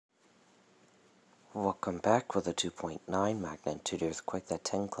Welcome back with a 2.9 magnitude earthquake that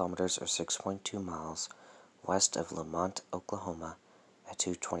 10 kilometers or 6.2 miles west of Lamont, Oklahoma at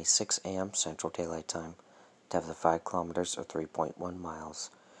 2:26 a.m. Central Daylight Time, depth of 5 kilometers or 3.1 miles.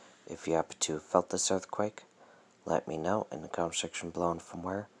 If you happen to have felt this earthquake, let me know in the comment section below and from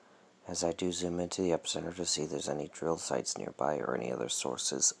where, as I do zoom into the epicenter to see if there's any drill sites nearby or any other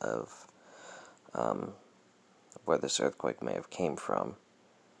sources of where this earthquake may have came from.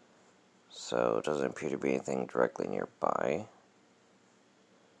 So it doesn't appear to be anything directly nearby,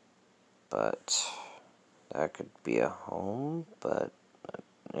 but that could be a home, but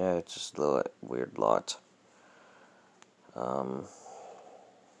yeah, it's just a little weird lot.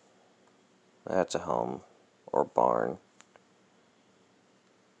 That's a home or barn.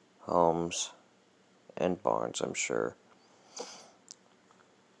 Homes and barns, I'm sure.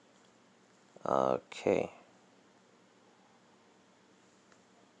 Okay.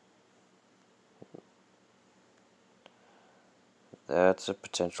 That's a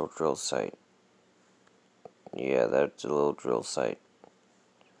potential drill site. Yeah, that's a little drill site.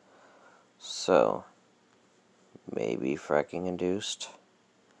 So, maybe fracking induced.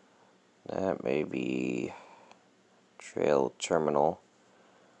 That may be trail terminal.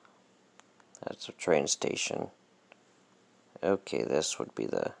 That's a train station. Okay, this would be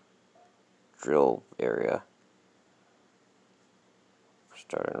the drill area.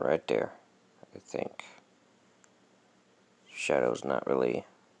 Starting right there, I think. Shadow's not really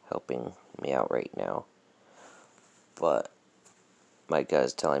helping me out right now, but my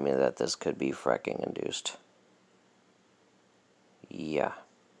gut's telling me that this could be fracking induced. Yeah,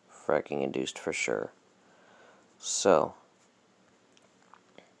 fracking induced for sure. So,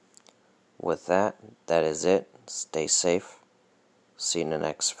 with that, that is it. Stay safe. See you in the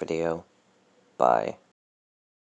next video. Bye.